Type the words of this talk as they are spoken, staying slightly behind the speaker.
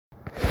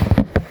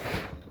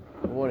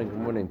Good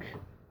morning.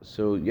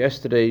 So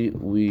yesterday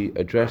we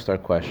addressed our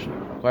question.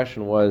 The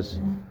question was,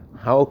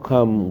 how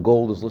come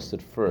gold is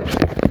listed first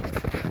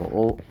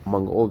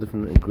among all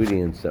different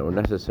ingredients that were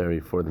necessary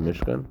for the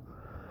Mishkan?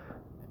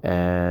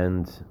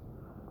 And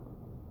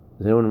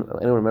does anyone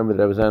remember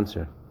the Rebbe's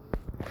answer?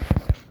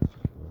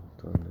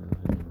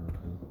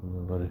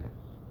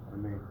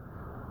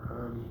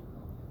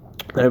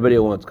 Everybody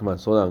at once. Come on,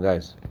 slow down,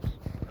 guys.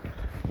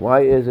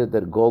 Why is it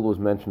that gold was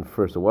mentioned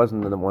first? It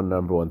wasn't the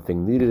number one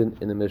thing needed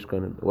in the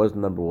Mishkan. It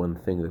wasn't the number one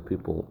thing that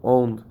people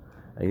owned,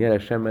 and yet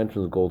Hashem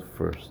mentions gold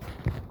first.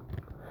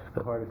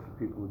 The hardest for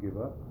people to give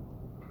up?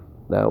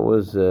 That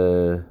was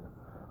a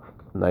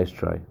nice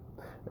try.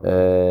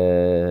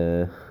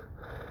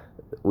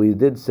 We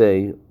did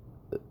say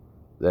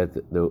that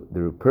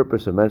the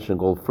purpose of mentioning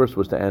gold first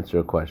was to answer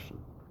a question.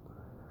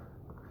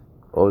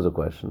 What was the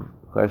question?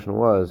 The question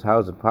was, how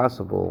is it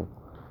possible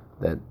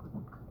that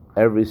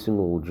every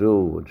single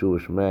Jew, a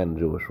Jewish man, a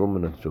Jewish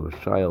woman, a Jewish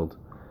child,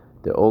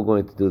 they're all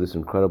going to do this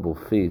incredible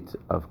feat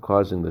of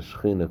causing the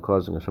Shekhinah,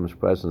 causing Hashem's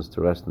presence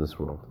to rest in this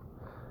world?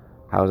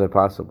 How is that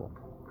possible?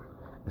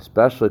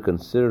 Especially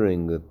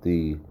considering that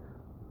the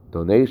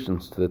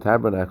donations to the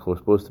tabernacle were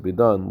supposed to be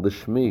done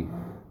lishmi,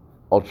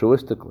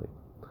 altruistically.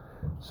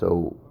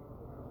 So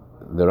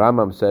the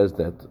Rambam says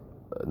that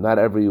not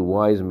every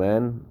wise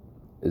man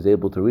is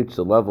able to reach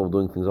the level of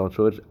doing things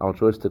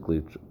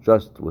altruistically,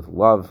 just with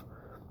love,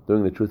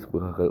 doing the truth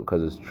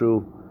because it's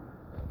true.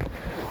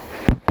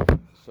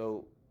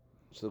 So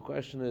the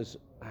question is,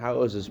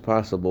 how is this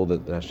possible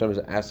that Hashem is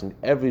asking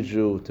every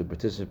Jew to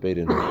participate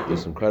in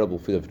this incredible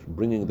feat of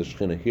bringing the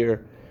Shekhinah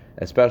here,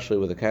 especially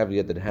with a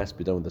caveat that it has to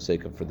be done for the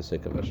sake of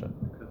Hashem?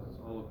 Because it's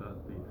all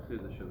about the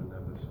Chiddush of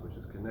Nefesh, which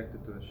is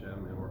connected to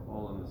Hashem, and we're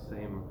all on the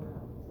same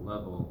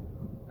level,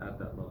 at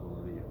that level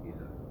of the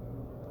Yehidah.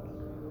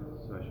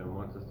 So Hashem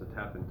wants us to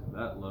tap into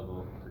that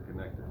level to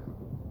connect to Him.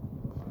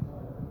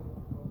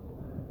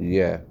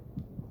 Yeah,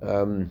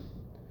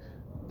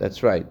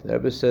 that's right. The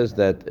Rebbe says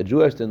that a Jew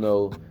has to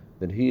know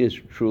that he is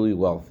truly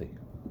wealthy.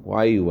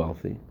 Why are you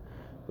wealthy?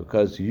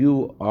 Because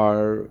your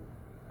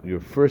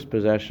first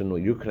possession,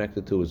 what you're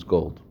connected to, is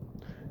gold.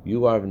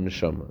 You are a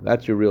neshama.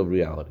 That's your real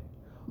reality.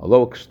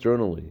 Although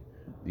externally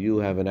you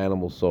have an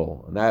animal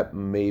soul, and that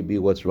may be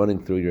what's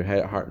running through your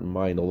head, heart and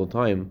mind all the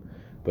time,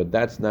 but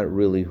that's not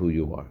really who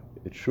you are.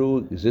 The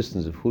true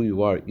existence of who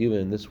you are, even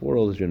in this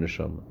world, is your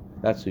neshama.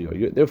 That's who you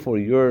are. Therefore,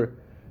 you are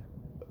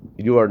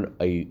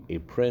a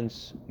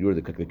prince. You are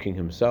the king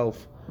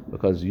himself,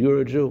 because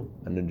you're a Jew.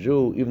 And a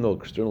Jew, even though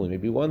externally may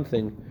be one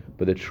thing,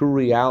 but the true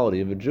reality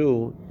of a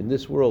Jew in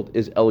this world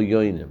is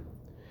Elyonim.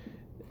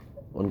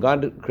 When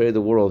God created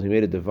the world, He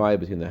made a divide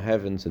between the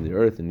heavens and the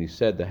earth, and He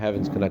said the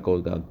heavens cannot go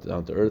down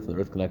to earth, and the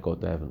earth cannot go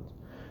to heavens.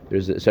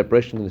 There's a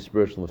separation between the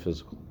spiritual and the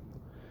physical.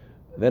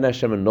 Then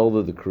Hashem annulled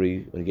the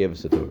decree when He gave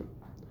us the Torah.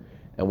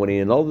 And when He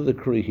annulled the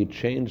decree, He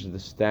changed the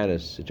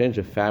status, He changed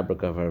the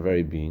fabric of our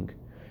very being.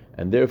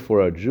 And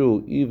therefore, a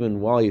Jew,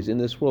 even while he's in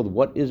this world,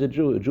 what is a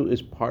Jew? A Jew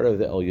is part of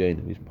the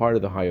Elyonim. He's part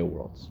of the higher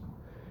worlds.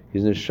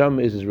 His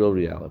neshama is his real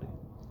reality.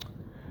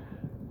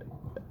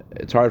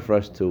 It's hard for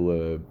us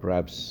to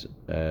perhaps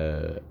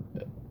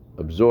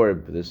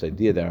absorb this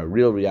idea that our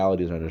real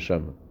reality is our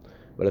neshama,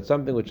 but it's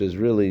something which is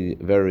really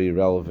very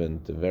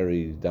relevant,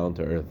 very down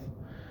to earth.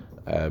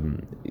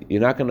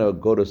 You're not going to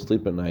go to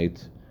sleep at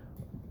night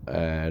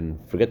and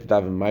forget to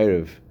daven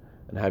Ma'ariv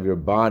and have your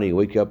body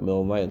wake you up in the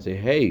middle of the night and say,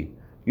 "Hey,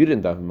 you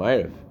didn't daven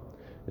Ma'ariv."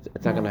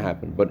 It's not going to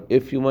happen. But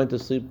if you went to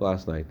sleep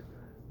last night,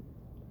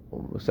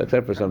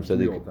 except for some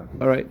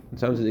tzaddik, all right,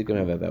 some tzaddik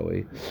have that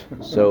way.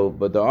 So,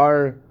 but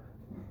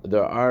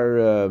there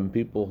are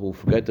people who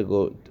forget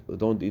to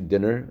don't eat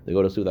dinner. They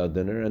go to sleep without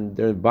dinner, and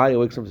their body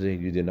wakes up and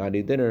says, "You did not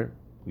eat dinner.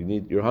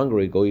 You're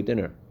hungry. Go eat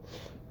dinner,"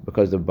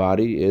 because the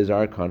body is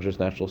our conscious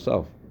natural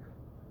self.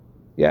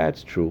 Yeah,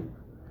 it's true.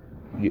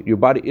 Your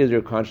body is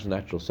your conscious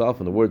natural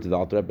self. In the words of the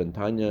Alter Rebbe in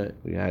Tanya,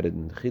 we had it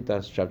in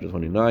Chitas, chapter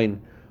 29,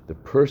 the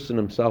person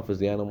himself is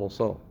the animal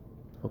soul.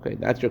 Okay,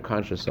 that's your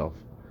conscious self.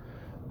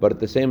 But at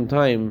the same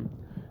time,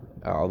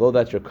 although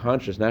that's your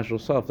conscious natural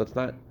self, that's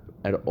not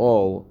at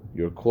all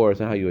your core.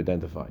 It's not how you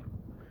identify.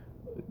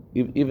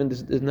 Even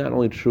this is not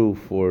only true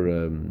for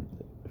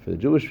the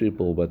Jewish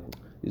people, but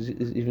is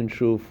even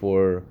true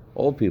for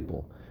all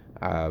people.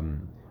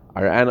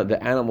 The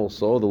animal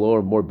soul, the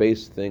lower, more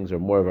base things, are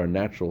more of our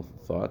natural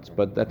thoughts,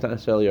 but that's not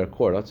necessarily our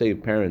core. Let's say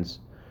parents,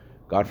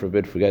 God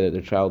forbid, forget that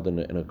their child in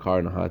a car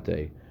on a hot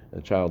day,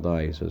 and the child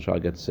dies, or the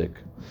child gets sick.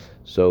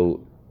 So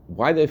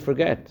why they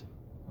forget?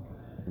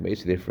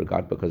 Basically, they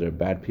forgot because they're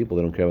bad people.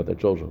 They don't care about their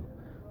children.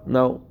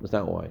 No, that's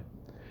not why.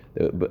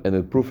 And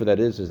the proof of that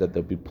is that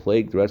they'll be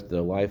plagued the rest of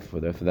their life for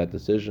that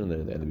decision,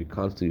 and they'll be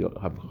constantly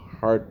have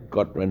heart,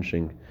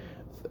 gut-wrenching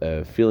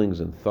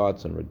feelings and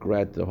thoughts and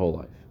regret their whole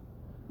life.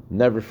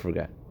 Never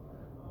forget.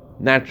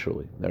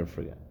 Naturally, never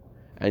forget.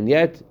 And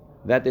yet,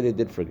 that day they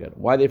did forget.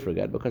 Why they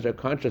forget? Because their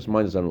conscious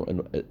mind is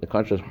the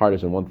conscious heart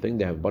is on one thing.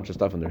 They have a bunch of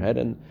stuff in their head,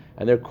 and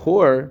their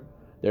core,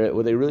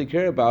 what they really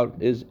care about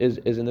is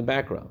in the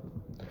background.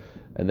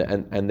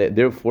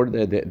 Therefore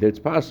it's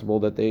possible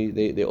that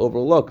they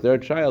overlook their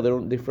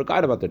child. They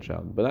forgot about their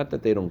child, but not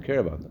that they don't care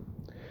about them.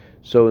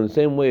 So in the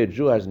same way, a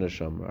Jew has an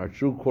neshama. Our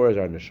true core is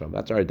our neshama.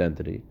 That's our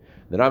identity.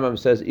 The Rambam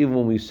says even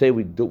when we say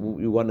we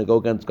want to go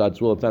against God's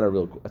will, it's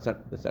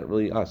not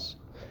really us.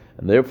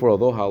 And therefore,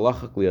 although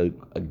halachically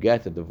a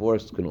get, a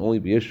divorce, can only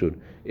be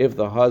issued if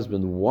the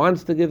husband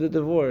wants to give the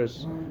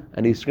divorce,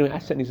 and he's screaming,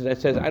 he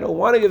says, I don't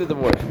want to give the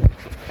divorce.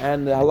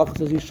 And the halacha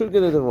says he should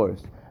give the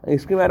divorce. And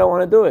he's screaming, I don't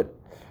want to do it.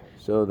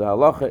 So the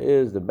halacha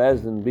is the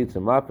bezdin beats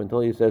him up until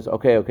he says,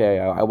 okay,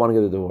 I want to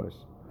give the divorce.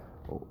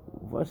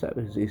 What's that?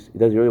 Does he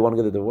really want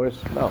to give the divorce?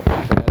 No.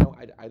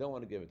 I don't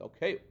want to give it.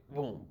 Okay,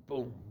 boom,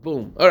 boom,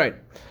 boom. All right.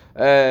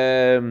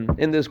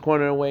 In this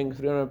corner, weighing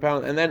 300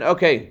 pounds, and then,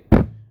 okay,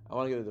 I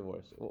want to get a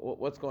divorce.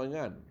 What's going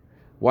on?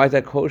 Why is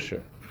that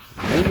kosher?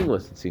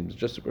 Meaningless, it seems,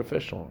 just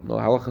superficial. No,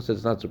 halacha says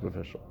it's not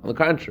superficial. On the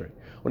contrary,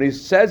 when he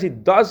says he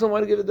doesn't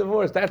want to give a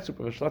divorce, that's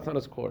superficial. That's not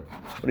his core.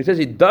 When he says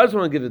he does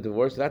want to give a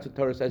divorce, that's what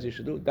Torah says he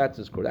should do. That's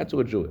his core. That's who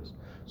a Jew is.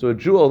 So a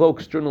Jew, although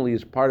externally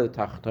is part of the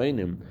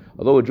tachtoinim,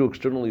 although a Jew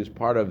externally is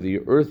part of the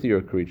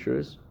earthier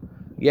creatures,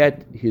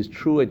 yet his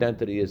true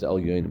identity is El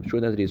Yonim. True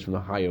identity is from the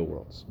higher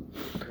worlds.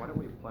 Why don't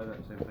we apply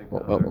that same thing to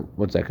other?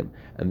 1 second.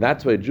 And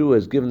that's why a Jew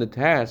is given the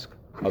task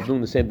of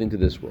doing the same thing to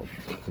this world.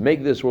 To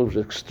make this world,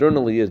 which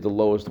externally is the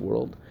lowest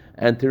world,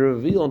 and to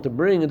reveal and to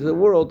bring into the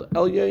world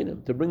El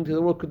Yonim, to bring to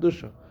the world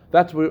Kedusha.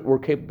 That's what we're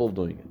capable of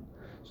doing it.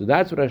 So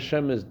that's what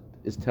Hashem is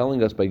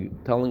telling us by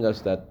telling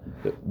us that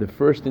the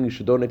first thing you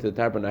should donate to the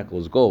tabernacle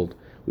is gold.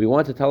 We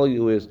want to tell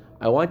you is,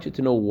 I want you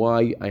to know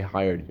why I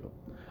hired you.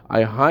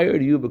 I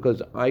hired you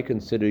because I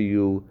consider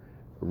you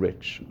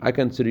rich. I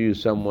consider you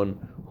someone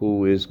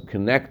who is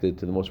connected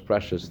to the most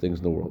precious things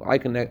in the world. I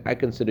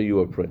consider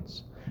you a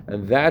prince.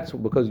 And that's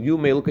because you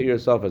may look at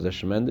yourself as a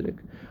shemendik,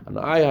 and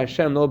I,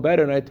 Hashem, know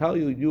better, and I tell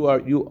you, you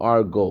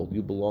are gold.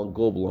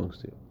 Gold belongs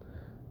to you.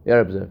 Yeah,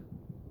 Reb Zev.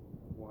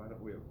 Why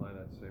don't we apply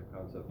that same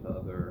concept to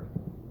other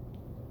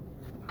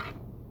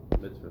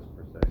mitzvahs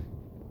per se?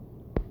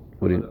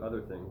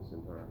 Other things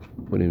in Torah.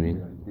 What do you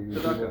mean?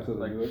 Tzedakah.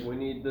 Like, we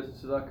need this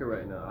tzedakah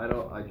right now.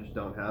 I just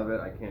don't have it.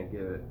 I can't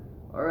give it.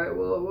 All right,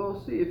 well, we'll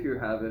see if you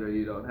have it or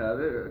you don't have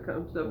it.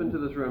 Come step into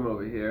this room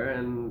over here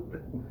and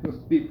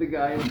beat the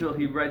guy until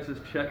he writes his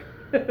check.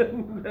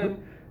 And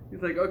then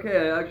he's like,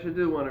 okay, I actually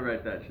do want to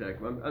write that check.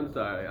 I'm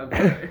sorry.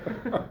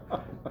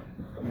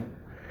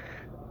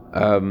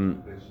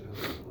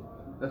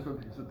 That's what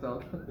people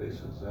tell.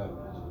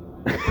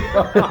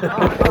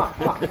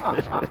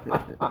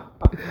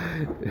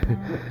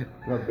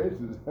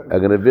 I'm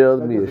going to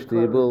build me a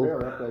shtibel.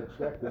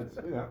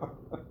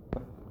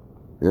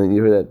 You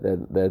hear that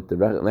the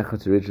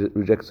Nachatz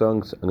reject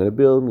songs? I'm going to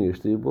build me a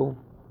shtibel.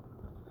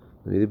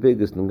 Be the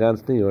biggest in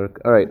ganz New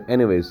York. All right.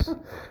 Anyways,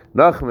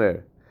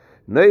 Nachmer,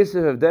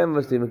 Neisef of them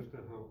was the.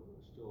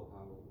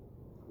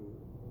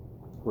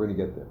 We're going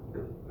to get there.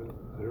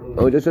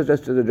 Oh, just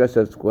to address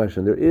that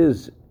question, there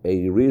is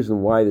a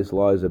reason why this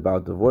law is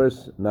about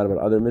divorce, not about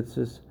other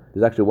mitzvahs.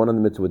 There's actually one other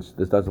mitzvah which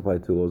this does apply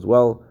to as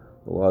well.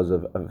 The laws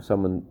of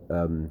someone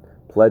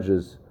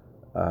pledges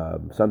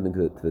something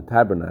to the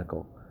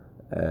tabernacle,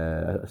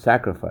 a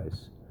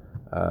sacrifice.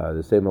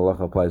 The same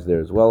halacha applies there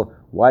as well.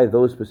 Why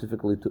those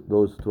specifically,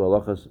 those two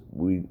halachas,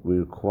 we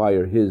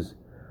require his.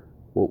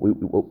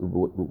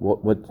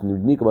 What's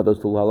unique about those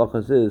two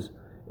halachas is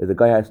the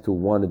guy has to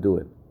want to do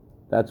it.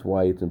 That's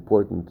why it's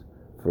important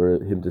for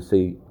him to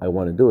say, I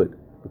want to do it.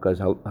 Because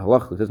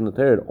halachah says in the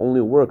Torah, it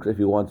only works if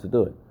he wants to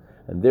do it.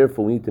 And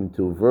therefore we need him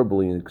to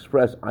verbally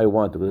express, I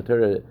want to. Because the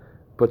Torah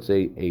puts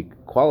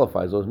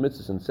qualifies those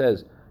mitzvahs and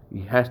says,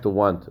 he has to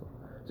want to.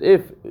 So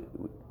if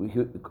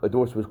a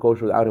divorce was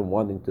kosher without him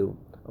wanting to,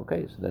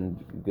 okay, so then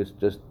he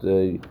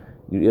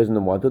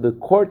doesn't want to, the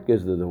court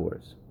gives the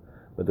divorce.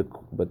 But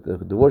the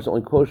divorce is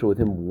only kosher with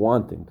him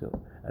wanting to.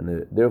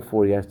 And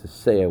therefore he has to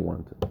say, I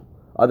want to.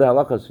 Other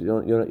halachas, you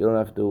don't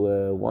have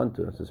to want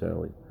to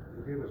necessarily.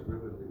 You gave us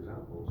vivid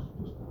examples,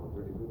 just now,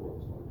 really good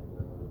ones.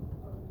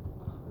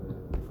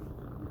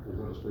 You can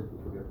go to sleep and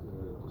forget to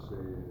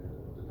say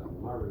that I'm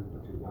married,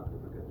 but you're not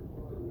going to forget to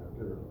put in that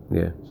dinner,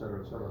 Yeah.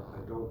 etc., etc.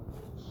 I don't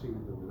see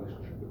the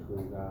relationship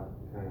between that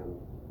and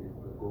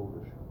the gold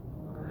issue.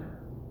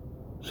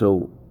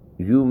 So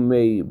you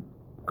may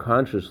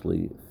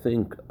consciously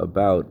think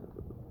about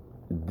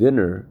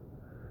dinner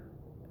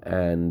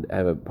and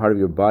have a part of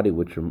your body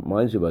which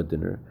reminds you about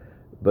dinner,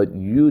 but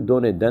you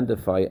don't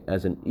identify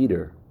as an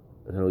eater.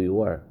 That's not who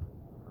you are.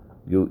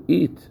 You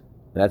eat.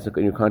 That's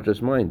in your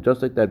conscious mind.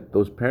 Just like that,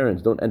 those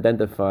parents don't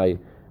identify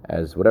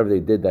as whatever they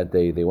did that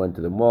day. They went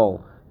to the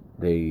mall.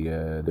 They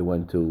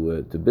went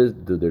to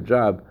do their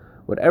job.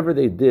 Whatever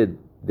they did,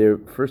 they're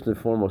first and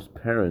foremost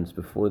parents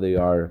before they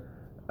are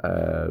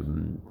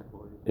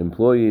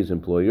employees,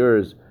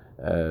 employers,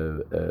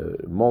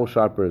 mall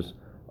shoppers.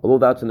 Although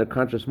that's in their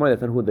conscious mind,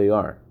 that's not who they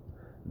are.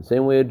 The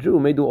same way a Jew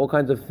may do all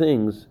kinds of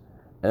things,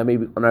 and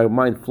maybe on our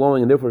mind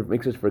flowing, and therefore it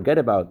makes us forget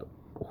about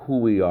who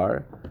we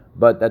are.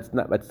 But that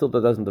still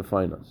doesn't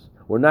define us.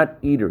 We're not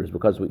eaters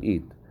because we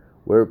eat.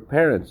 We're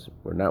parents.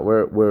 We're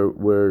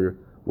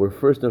we're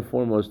first and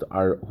foremost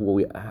our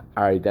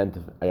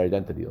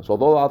identity. So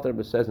although Alter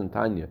Rebbe says in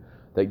Tanya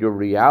that your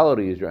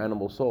reality is your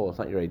animal soul, it's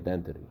not your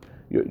identity.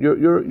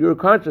 Your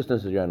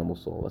consciousness is your animal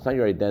soul. It's not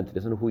your identity.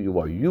 It's not who you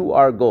are. You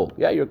are gold.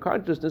 Yeah, your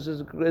consciousness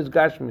is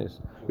Gashmis.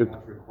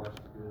 God's request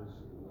is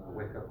a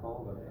wake-up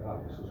call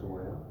that this is who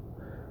I am.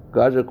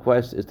 God's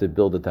request is to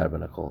build the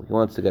tabernacle. He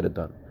wants to get it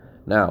done.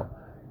 Now,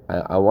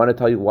 I want to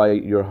tell you why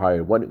you're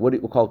hired. What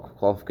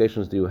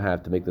qualifications do you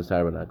have to make this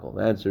tabernacle?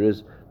 The answer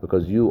is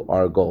because you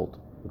are gold.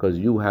 Because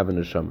you have a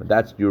neshama.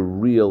 That's your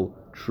real,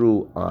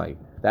 true I.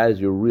 That is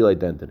your real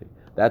identity.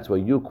 That's why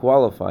you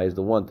qualify as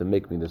the one to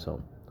make me this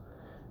home.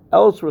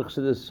 Elsewhere,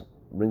 Chassidus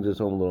brings us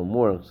home a little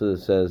more.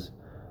 Chassidus says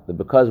that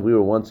because we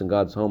were once in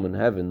God's home in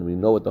heaven, we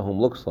know what the home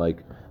looks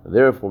like,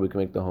 therefore we can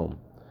make the home.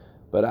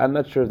 But I'm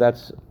not sure if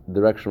that's the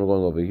direction we're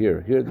going over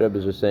here. Here the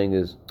Rebbe is saying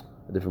is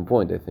a different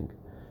point, I think.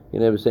 The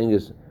Rebbe is saying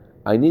is,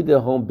 I need the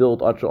home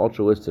built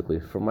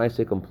altruistically, for my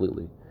sake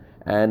completely.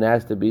 And it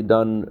has to be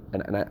done,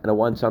 and I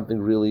want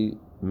something really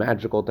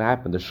magical to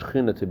happen, the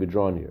Shekhinah to be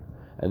drawn here.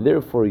 And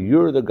therefore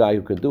you're the guy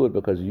who can do it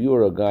because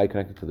you're a guy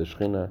connected to the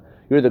Shekhinah.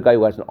 You're the guy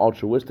who has an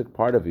altruistic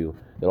part of you,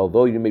 that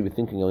although you may be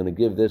thinking, I'm going to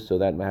give this so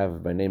that I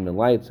have my name in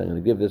lights, I'm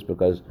going to give this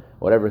because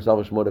whatever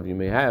selfish motive you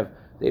may have,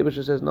 the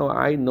Abishah says, no,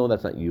 I know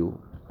that's not you.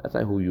 That's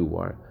not who you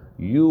are.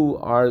 You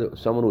are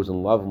someone who's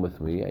in love with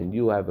me, and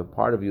you have a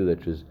part of you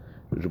that is,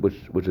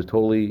 which is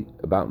totally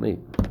about me.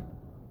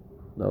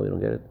 No, you don't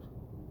get it?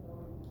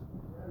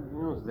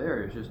 You know, it's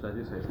there, it's just, as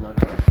you say, it's not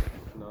conscious.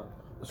 It's not.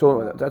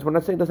 So that's what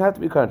I'm saying. It doesn't have to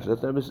be conscious.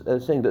 That's what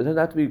I'm saying. It doesn't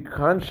have to be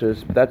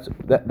conscious. But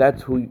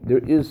that's who. There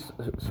is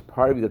a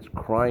part of you that's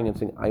crying and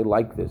saying, "I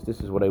like this.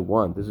 This is what I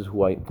want. This is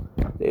who I."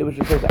 The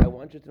Abishah says, "I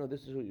want you to know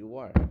this is who you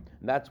are. And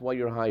that's why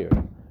you're hired.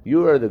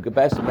 You are the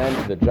best man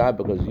for the job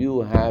because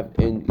you have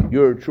in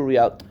your true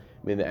reality."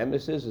 I mean, the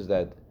emphasis is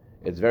that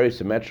it's very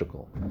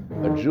symmetrical.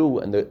 A Jew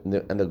and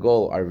the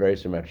goal are very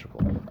symmetrical.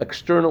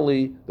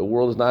 Externally, the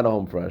world is not a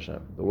home for Hashem.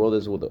 The world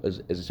is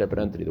a separate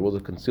entity. The world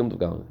is consumed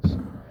with godliness.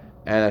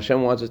 And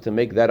Hashem wants us to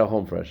make that a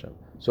home for Hashem.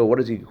 So who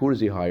does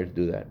he hire to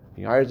do that?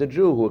 He hires a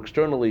Jew who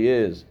externally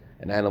is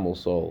an animal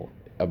soul,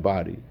 a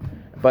body.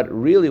 But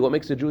really what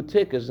makes a Jew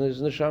tick is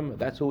his neshama.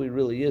 That's who he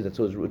really is. That's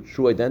who his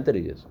true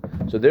identity is.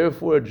 So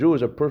therefore a Jew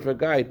is a perfect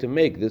guy to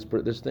make this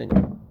thing.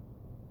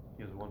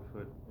 He has 1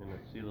 foot in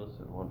Atzilus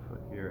and 1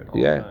 foot here at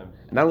all times.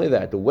 Not only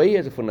that, the way he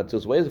has a foot in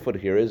Atzilus, the way he has a foot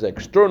here is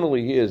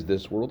externally he is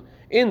this world,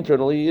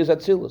 internally he is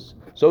Atzilus.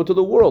 So to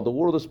the world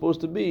is supposed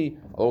to be,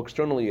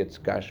 externally it's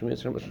Gashmi,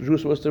 it's Jew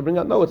supposed to bring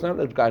out, no, it's not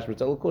Gashmi,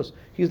 it's Elokus.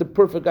 He's the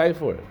perfect guy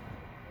for it.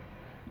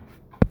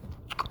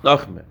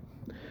 Nachmer.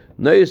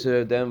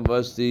 Neuse, then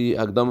was die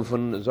Agdam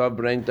von Zav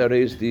brengt daar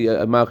is die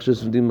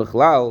Machshes von die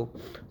Mechlal,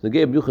 ze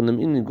geben Juchem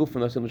in den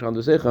Gufen, was sie mich an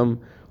der Sechem,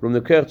 um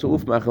the Kerch zu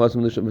aufmachen, was sie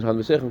mich an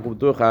der Sechem,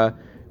 kommt durch,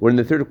 we're in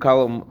the third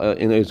column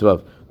in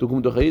Eizvav. Du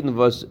kommt durch Eden,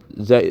 was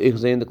ich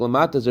sehe in der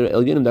Klamata, zer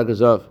Elyenim da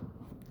Gezav.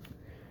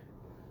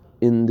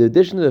 In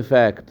addition to the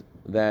fact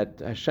that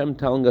Hashem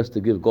telling us to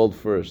give gold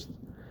first,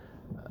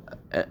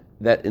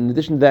 that in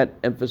addition to that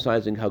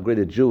emphasizing how great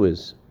a Jew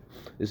is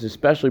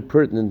especially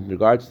pertinent in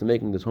regards to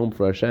making this home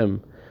for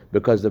Hashem,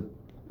 because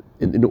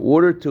in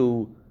order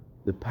to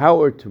the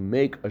power to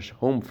make a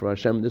home for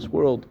Hashem in this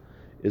world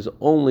is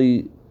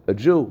only a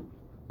Jew,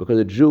 because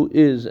a Jew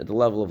is at the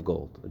level of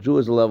gold. A Jew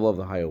is the level of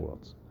the higher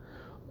worlds.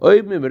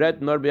 If we're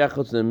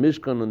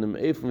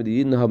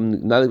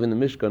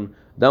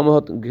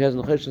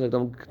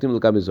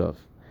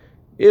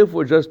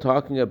just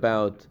talking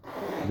about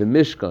the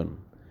Mishkan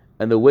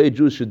and the way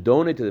Jews should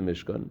donate to the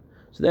Mishkan,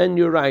 so then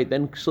you're right,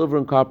 then silver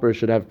and copper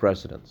should have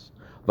precedence.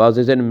 Because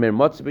there's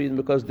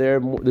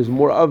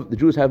more of, the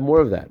Jews have more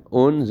of that.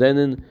 And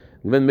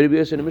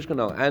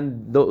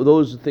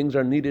those things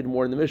are needed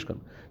more in the Mishkan.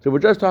 So if we're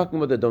just talking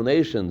about the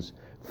donations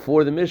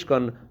for the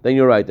Mishkan, then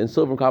you're right, and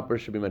silver and copper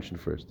should be mentioned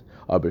first.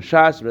 But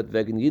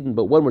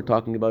when we're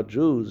talking about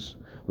Jews,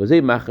 that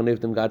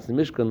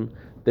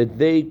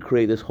they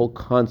create this whole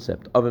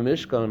concept of a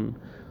Mishkan.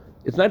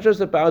 It's not just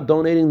about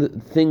donating the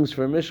things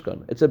for a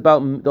Mishkan. It's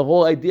about the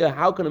whole idea,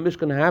 how can a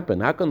Mishkan happen?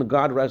 How can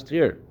God rest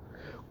here?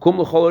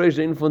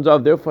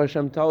 Therefore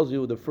Hashem tells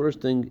you the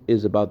first thing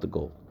is about the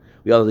gold.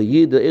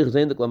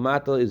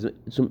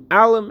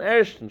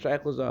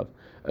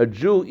 A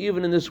Jew,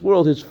 even in this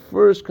world, his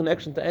first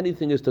connection to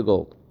anything is to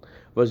gold.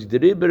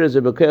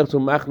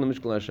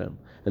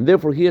 And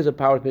therefore he has a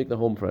power to make the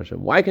home for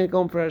Hashem. Why can't he go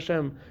home for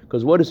Hashem?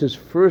 Because what is his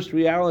first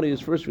reality? His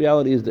first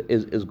reality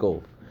is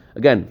gold.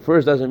 Again,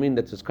 first doesn't mean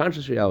that's his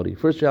conscious reality.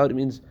 First reality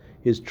means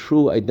his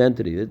true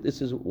identity. This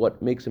is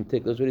what makes him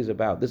tick. That's what he's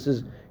about. This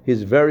is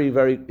his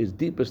his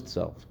deepest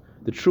self,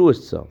 the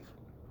truest self.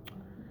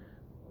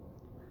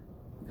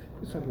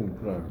 It's something to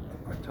put on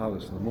our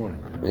talis in the morning.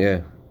 You know?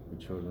 Yeah. It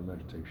shows them not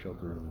to take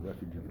shelter of the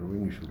refuge of the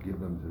wing. You should give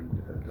them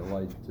the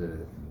delight.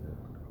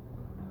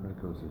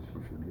 Because you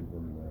should give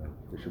them.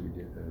 They should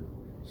be.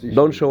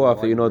 Don't show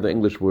off that you know the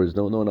English words.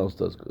 No one else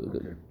does.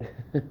 Okay.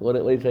 What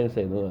are you trying to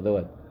say? No,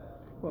 what?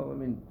 Well, I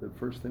mean, the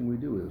first thing we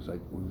do is like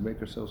we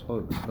make ourselves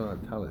holy. We put on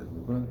a talent.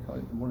 We put on a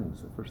talent in the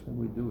mornings. The first thing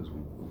we do is we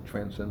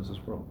transcend this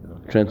world. You know?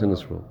 Transcend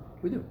this world.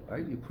 We do,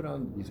 right? You put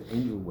on these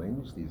angel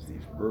wings, these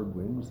bird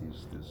wings,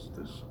 this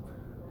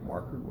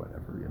marker,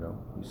 whatever. You know,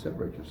 you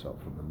separate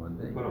yourself from the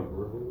mundane. Put on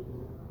bird wings.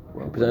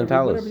 Well, Put on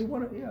talis. Whatever you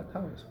want to, yeah,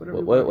 talis. Whatever.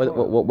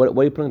 What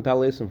are you putting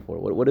talism for?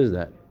 What is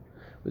that?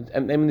 I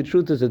mean, the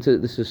truth is that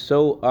this is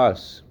so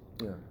us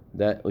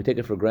that we take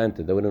it for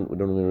granted that we don't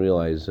even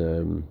realize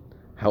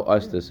how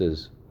us this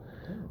is.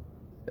 Yeah.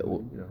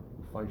 You know, you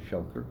find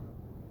shelter,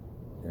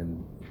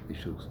 and you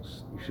should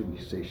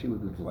be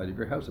satiated with the light of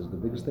your house. It's the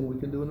biggest thing we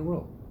can do in the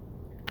world.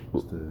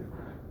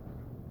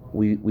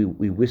 We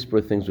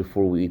whisper things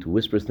before we eat. We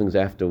whisper things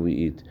after we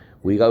eat.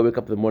 We gotta wake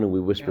up in the morning.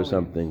 We whisper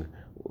something.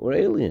 We're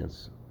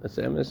aliens. That's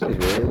the message.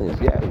 We're aliens.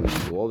 Yeah, we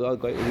do all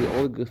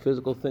the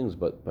physical things,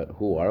 but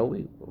who are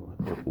we?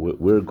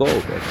 We're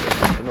gold.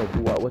 You know,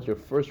 who are? What's your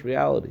first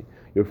reality?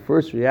 Your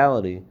first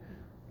reality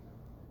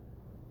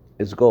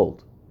is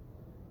gold.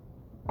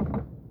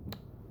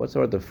 What's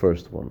the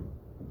first one?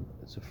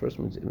 It's the first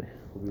one.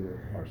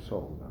 Our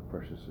soul, not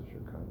precious is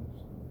your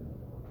kindness.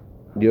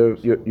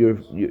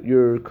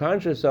 Your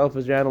conscious self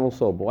is your animal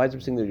soul. But why is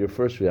it saying that your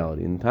first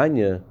reality? In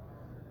Tanya,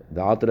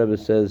 the Alter Rebbe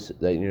says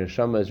that your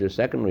neshama is your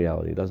second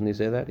reality. Doesn't he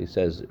say that? He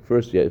says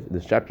first,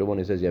 this chapter 1,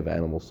 he says you have an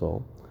animal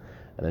soul,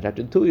 and in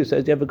chapter 2, he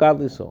says you have a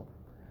godly soul.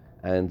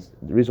 And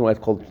the reason why it's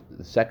called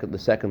the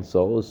second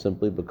soul is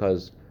simply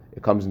because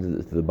it comes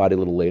into the body a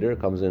little later.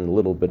 It comes in a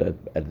little bit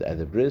at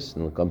the bris,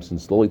 and it comes in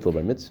slowly till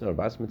bar mitzvah or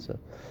bas mitzvah.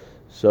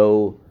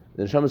 So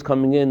the neshama is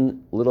coming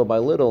in little by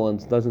little,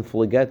 and doesn't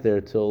fully get there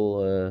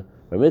till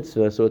bar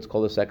mitzvah. So it's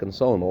called the second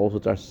soul, and also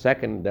it's our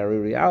secondary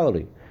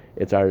reality.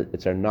 It's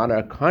not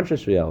our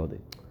conscious reality.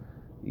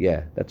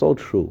 Yeah, that's all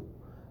true.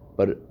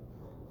 But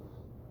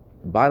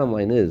bottom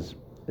line is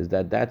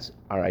that that's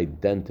our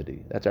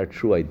identity. That's our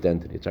true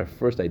identity. It's our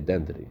first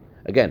identity.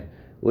 Again,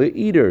 we're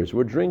eaters,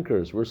 we're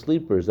drinkers, we're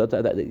sleepers.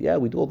 Yeah,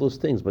 we do all those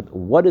things. But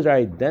what is our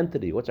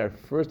identity? What's our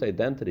first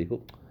identity?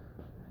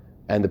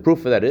 And the proof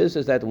of that is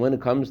that when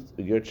it comes,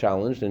 you're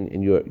challenged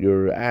and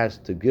you're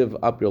asked to give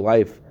up your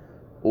life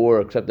or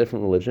accept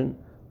different religion,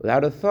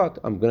 without a thought,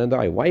 I'm going to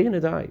die. Why are you going to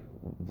die?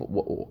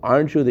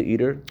 Aren't you the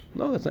eater?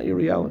 No, that's not your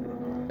reality.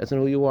 That's not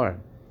who you are.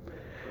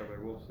 Rabbi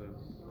Wolf says,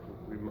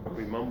 we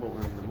mumble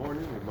in the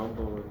morning, we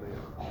mumble in the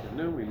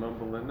afternoon, we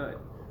mumble at night.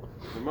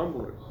 We're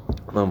mumblers.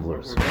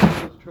 Mumblers.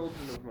 We're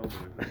children of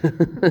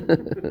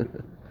mumblers.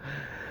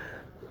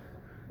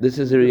 This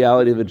is the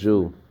reality of a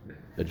Jew.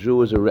 A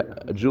Jew is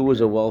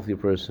a wealthy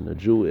person. A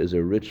Jew is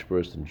a rich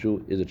person. A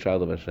Jew is a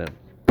child of Hashem.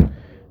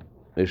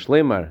 The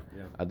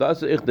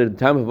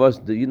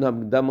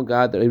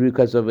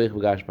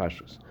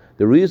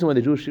reason why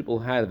the Jewish people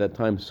had at that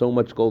time so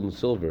much gold and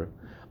silver,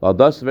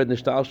 because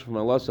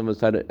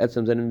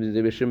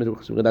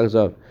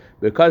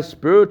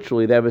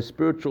spiritually they have a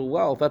spiritual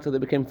wealth, that's how they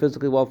became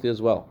physically wealthy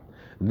as well.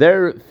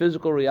 Their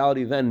physical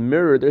reality then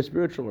mirrored their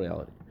spiritual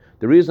reality.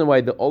 The reason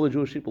why all the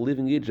Jewish people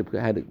leaving Egypt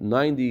had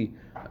 90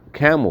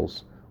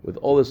 camels with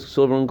all this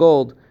silver and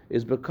gold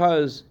is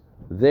because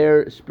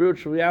their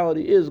spiritual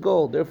reality is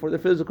gold. Therefore, their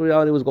physical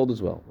reality was gold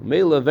as well.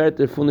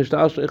 Therefore,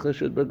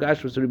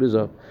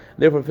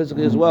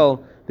 physically as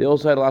well, they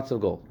also had lots of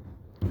gold.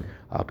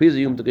 On page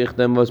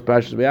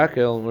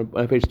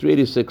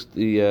 386,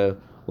 the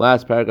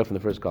last paragraph in the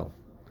first column.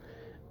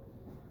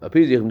 Now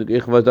we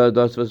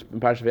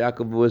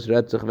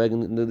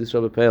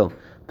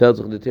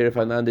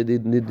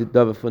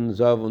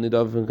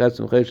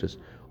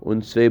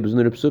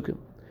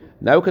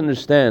can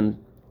understand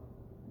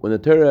when the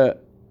Torah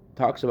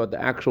talks about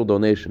the actual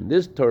donation.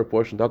 This Torah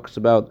portion talks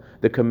about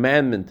the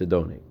commandment to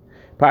donate.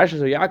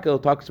 Parashas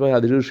Yaakov talks about how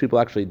the Jewish people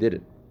actually did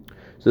it.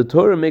 So the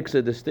Torah makes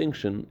a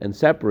distinction and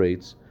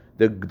separates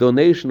the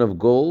donation of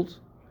gold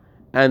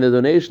and the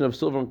donation of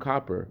silver and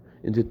copper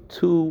into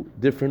two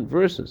different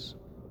verses.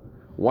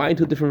 Why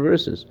two different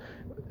verses?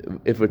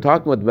 If we're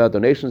talking about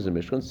donations in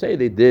Mishkan, say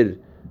they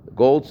did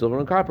gold, silver,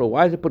 and copper.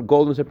 Why does it put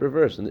gold in a separate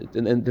verse?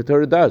 And the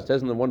Torah does. It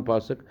says in the one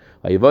pasuk,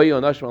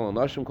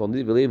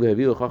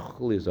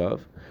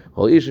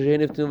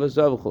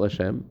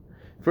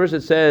 first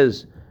it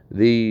says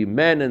the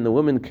men and the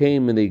women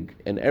came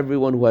and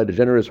everyone who had a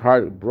generous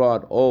heart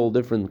brought all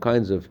different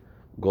kinds of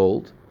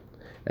gold.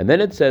 And then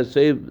it says,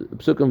 and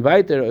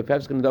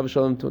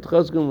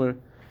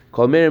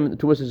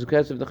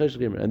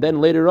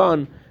then later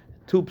on,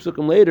 two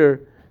psukim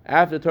later,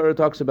 after the Torah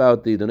talks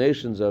about the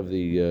donations of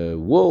the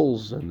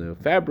wools and the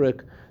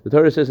fabric, the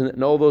Torah says,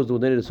 and all those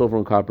donated silver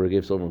and copper,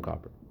 gave silver and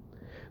copper.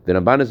 The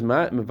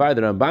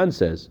Ramban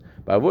says,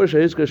 the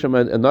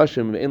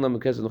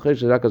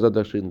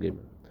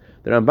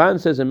Ramban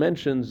says it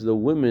mentions the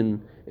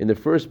women in the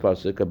first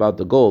pasuk about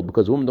the gold,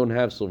 because women don't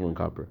have silver and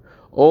copper.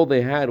 All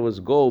they had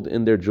was gold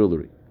in their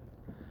jewelry.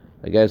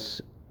 I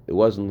guess it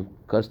wasn't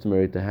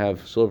customary to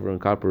have silver and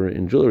copper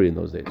in jewelry in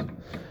those days.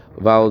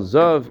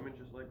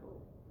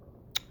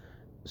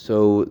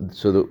 So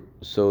the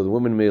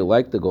women may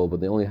like the gold, but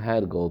they only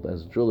had gold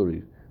as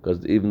jewelry,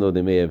 because even though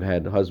they may have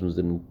had husbands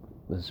didn't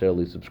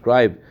necessarily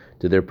subscribe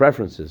to their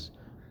preferences,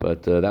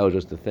 but that was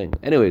just the thing.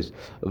 Anyways,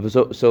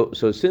 so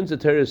since the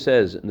Torah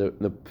says in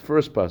the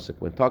first pasuk,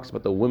 when it talks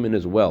about the women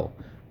as well,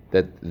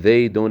 that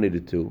they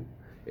donated to,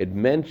 it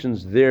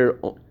mentions their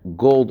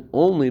gold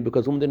only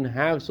because women didn't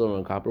have silver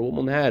and copper.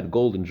 Women had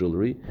gold and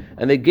jewelry,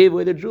 and they gave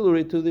away their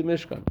jewelry to the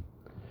Mishkan.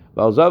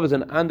 Valzav is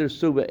an ander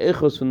sug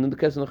echos von the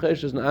Kesen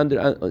Cheshes, and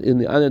in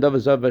the ander Dav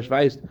Zav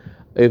Vashweist,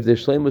 if the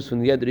Shleimus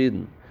von Yed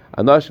Riden,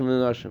 Anashim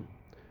and Anashim.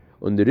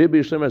 Und the Rebbe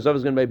Shleimer Zav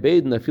is going by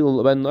Beiden, I feel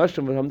about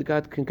Anashim, but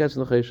Hamdikat can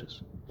Kesen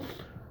Cheshes.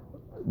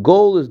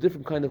 Gold is a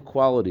different kind of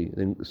quality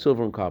than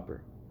silver and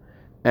copper,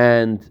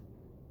 and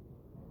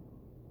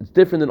it's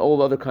different than all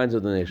the other kinds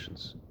of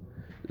donations.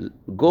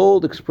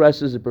 Gold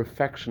expresses the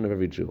perfection of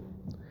every Jew,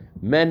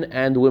 men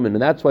and women,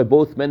 and that's why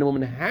both men and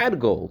women had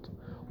gold.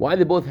 Why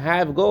they both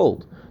have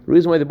gold? The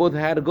reason why they both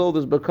had gold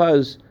is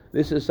because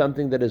this is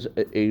something that is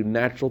a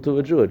natural to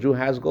a Jew. A Jew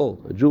has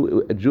gold. A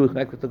Jew is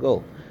connected to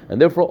gold,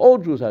 and therefore all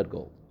Jews had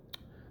gold.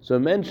 So it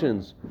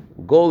mentions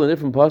gold in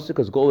different pasuk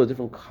because gold is a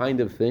different kind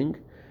of thing,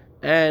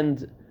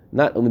 and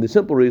the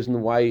simple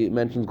reason why it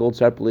mentions gold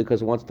separately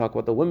because it wants to talk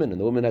about the women, and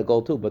the women had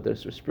gold too. But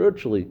there's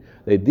spiritually,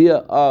 the idea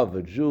of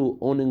a Jew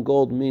owning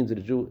gold means that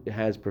a Jew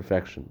has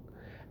perfection,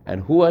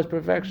 and who has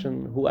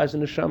perfection? Who has a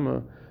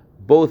neshama?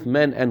 Both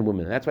men and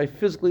women. That's why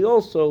physically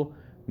also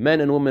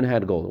men and women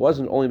had gold. It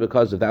wasn't only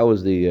because that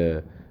was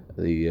the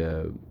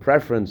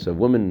preference of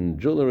women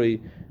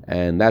jewelry,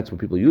 and that's what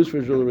people use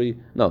for jewelry.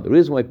 No, the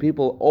reason why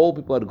all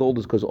people had gold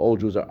is because all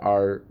Jews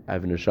are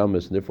having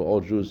neshamas, and therefore all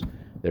Jews,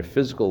 their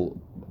physical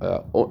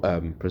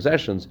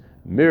possessions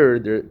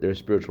mirrored their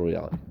spiritual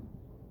reality.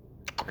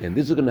 And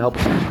this is going to help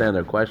us understand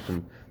our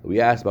question that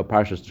we asked about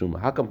Parshas Truma.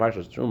 How come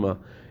Parshas Truma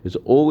is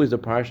always a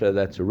parsha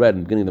that's read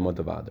in the beginning of the month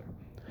of Adar?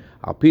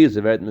 Al pi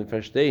ze werden wir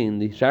verstehen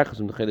die Shachas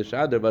und Chedesh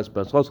Adar was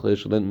Paschos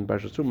Chedesh in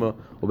Parshas Truma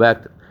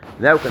back.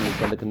 Now we can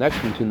understand the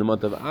connection between the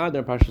month of Adar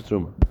and Parshas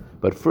Truma.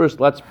 But first,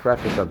 let's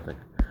preface something.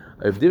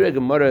 If the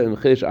Gemara in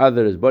Chedesh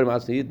Adar is Borim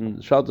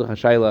Atzayidin Shalzach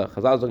Hashayla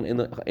Chazal Zog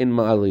in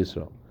Ma'al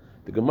Yisrael.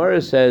 The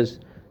Gemara says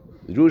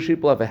the Jewish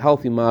people have a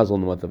healthy mazel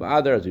in the month of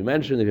Adar. As we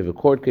mentioned, if you have a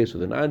court case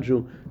with a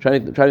non-Jew, try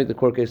to make the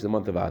court case in the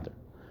month of Adar.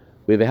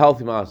 We have a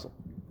healthy mazel.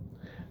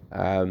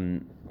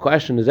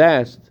 Question is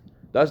asked: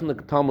 doesn't the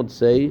Talmud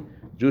say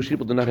Jewish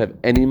people do not have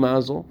any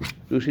mazel?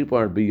 Jewish people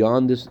are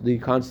beyond the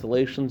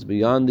constellations,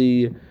 beyond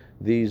the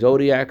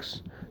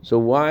zodiacs. So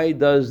why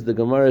does the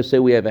Gemara say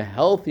we have a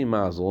healthy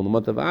mazel in the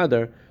month of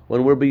Adar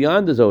when we're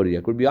beyond the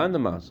zodiac? We're beyond the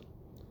mazel.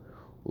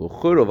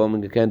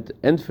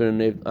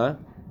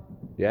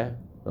 Yeah?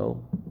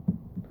 No.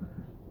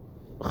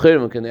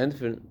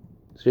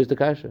 Here's the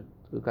kasha.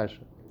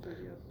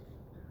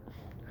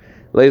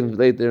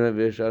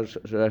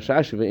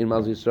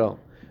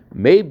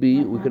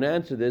 Maybe we can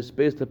answer this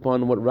based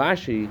upon what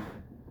Rashi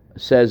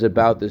says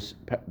about this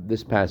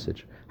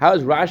passage. How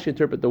does Rashi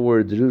interpret the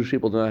word the Jewish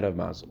people do not have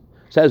mazel?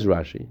 Says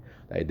Rashi,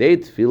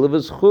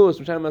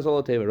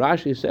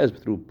 Rashi says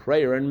through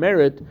prayer and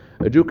merit,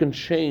 a Jew can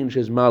change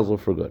his mazel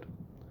for good.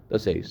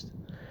 That's haste.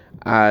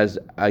 As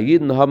a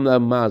Yidden Hamna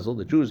mazel,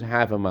 the Jews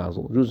have a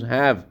mazel. Jews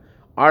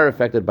are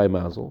affected by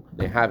mazel.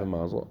 They have a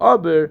mazel.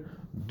 Aber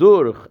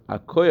durch a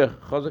koyach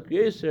chazak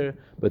yeser,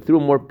 but through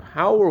a more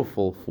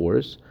powerful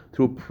force,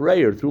 through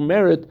prayer, through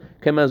merit,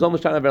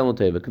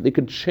 they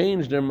could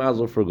change their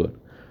mazel for good.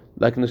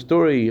 Like in the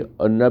story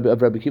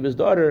of Rabbi Kiva's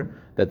daughter,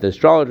 that the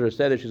astrologer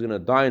said that she's going to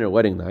die on her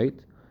wedding night,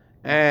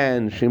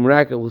 and she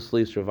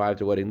miraculously survived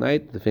her wedding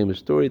night. The famous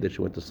story that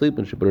she went to sleep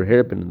and she put her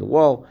hairpin in the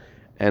wall,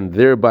 and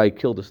thereby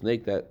killed a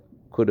snake that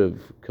could have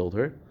killed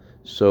her.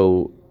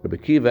 So Rabbi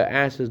Kiva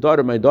asked his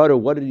daughter, "My daughter,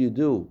 what did you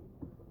do?"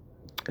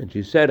 And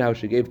she said how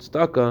she gave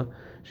tzedakah,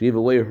 she gave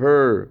away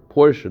her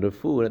portion of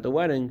food at the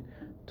wedding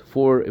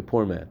for a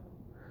poor man.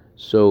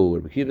 So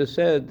Rabbi Kiva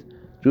said,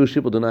 Jewish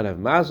people do not have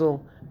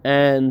mazel,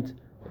 and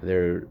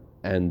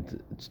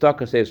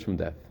tzedakah saves from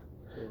death.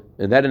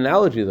 In that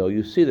analogy, though,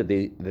 you see that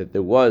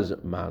there was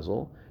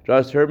mazel,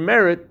 just her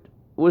merit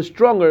was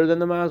stronger than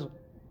the mazel.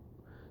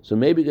 So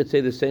maybe you could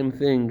say the same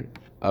thing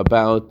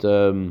about, I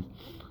was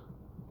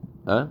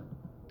going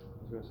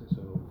to say,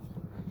 so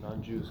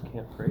non-Jews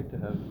can't pray to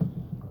have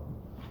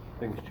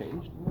things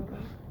changed?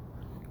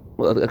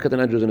 Well, I'll cut the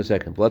non-Jews in a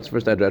second. But let's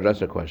first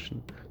address our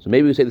question. So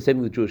maybe we say the same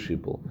thing with Jewish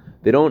people.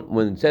 They don't.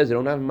 When it says they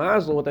don't have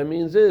mazel, what that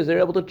means is they're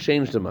able to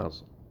change the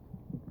mazel.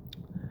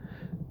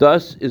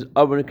 Thus is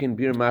Avronikin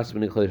Bir Mazel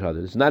Ben Chodesh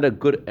Adar. It's not a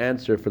good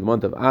answer for the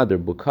month of Adar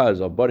because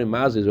of Bari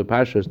Mazel is a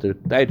pashas to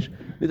teach.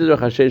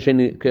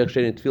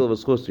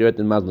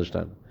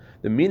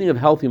 The meaning of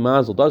healthy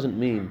mazel doesn't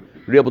mean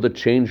you're able to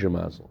change your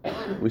mazel.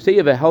 When we say you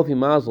have a healthy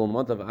mazel in the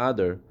month of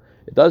Adar,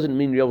 it doesn't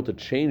mean you're able to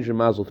change your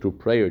mazel through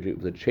prayer, you're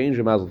able to change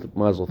your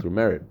mazel through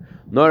merit.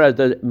 Nor as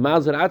the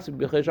mazel atzib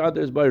b'chesh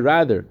Adar is by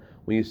rather.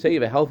 When you say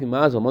you have a healthy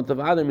mazel, month of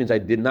Adar means I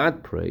did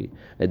not pray,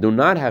 I do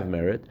not have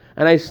merit,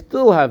 and I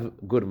still have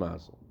good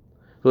mazel.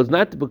 So it's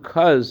not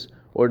because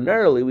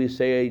ordinarily we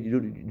say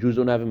Jews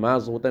don't have a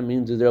mazel. What that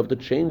means is they're able to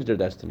change their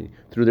destiny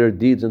through their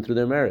deeds and through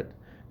their merit.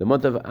 The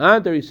month of Adar,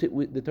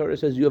 the Torah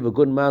says you have a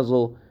good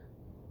mazel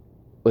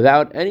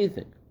without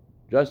anything,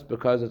 just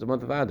because it's a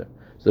month of Adar.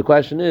 So the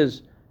question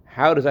is,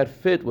 how does that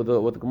fit with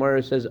what the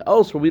Gemara says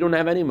elsewhere? We don't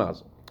have any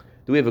mazel.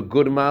 Do we have a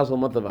good mazel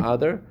in the month of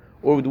Adar,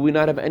 or do we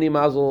not have any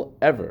mazel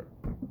ever?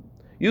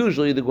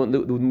 Usually, the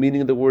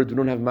meaning of the words "we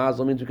don't have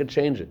mazel" means we can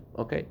change it.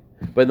 Okay,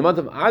 but in the month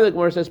of Adar, the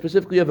Gemara says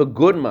specifically you have a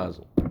good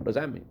mazel. What does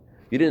that mean?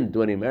 You didn't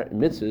do any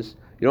mitzvahs.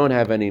 You don't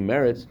have any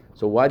merits.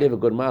 So why do you have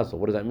a good mazel?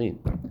 What does that mean?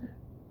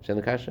 Understand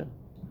the kasha?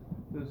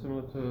 This is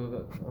similar to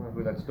that, I don't know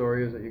who that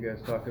story is that you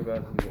guys talk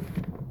about,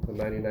 the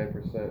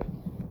 99%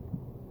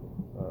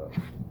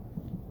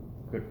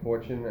 good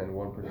fortune and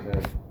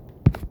 1%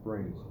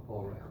 Brains.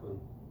 All right.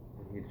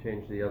 he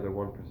changed the other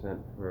 1%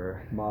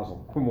 for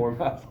Mazel. more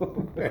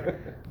mazel.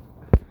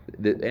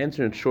 The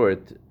answer in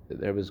short,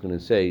 that I was going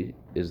to say,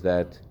 is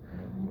that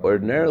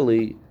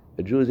ordinarily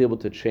a Jew is able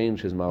to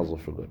change his mazel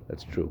for good.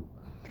 That's true.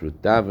 Through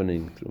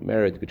davening, through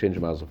merit, you could change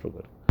your mazel for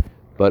good.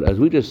 But as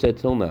we just said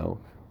till now,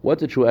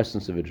 what's the true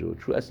essence of a Jew?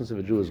 The true essence of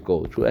a Jew is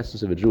gold. The true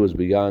essence of a Jew is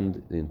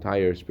beyond the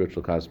entire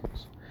spiritual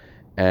cosmos.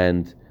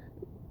 And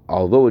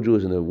although a Jew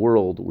is in a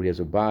world where he has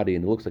a body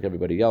and he looks like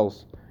everybody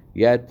else,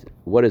 yet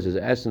what is his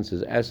essence?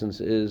 His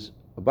essence is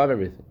above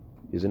everything.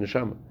 He's a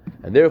neshama.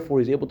 And therefore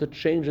he's able to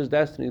change his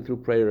destiny through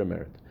prayer and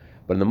merit.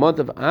 But in the month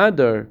of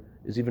Adar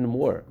is even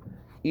more.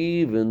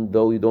 Even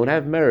though you don't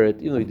have merit,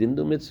 even though you didn't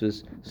do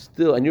mitzvahs,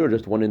 still, and you're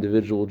just one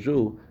individual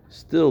Jew,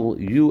 still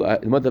you,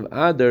 in the month of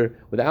Adar,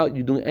 without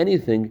you doing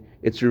anything,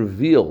 it's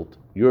revealed.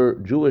 Your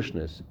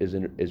Jewishness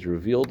is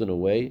revealed in a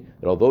way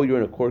that although you're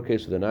in a court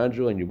case with a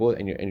non-Jew and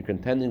you're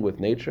contending with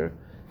nature,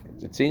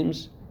 it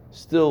seems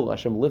still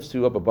Hashem lifts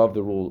you up above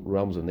the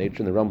realms of nature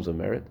and the realms of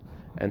merit,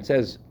 and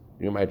says,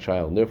 "You're my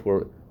child, and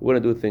therefore we're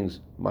going to do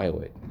things my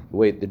way,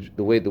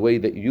 the way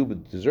that you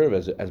would deserve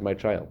as my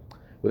child."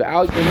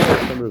 Without your merit,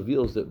 Hashem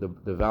reveals the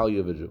value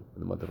of a Jew in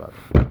the month of Adar.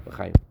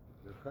 L'chaim.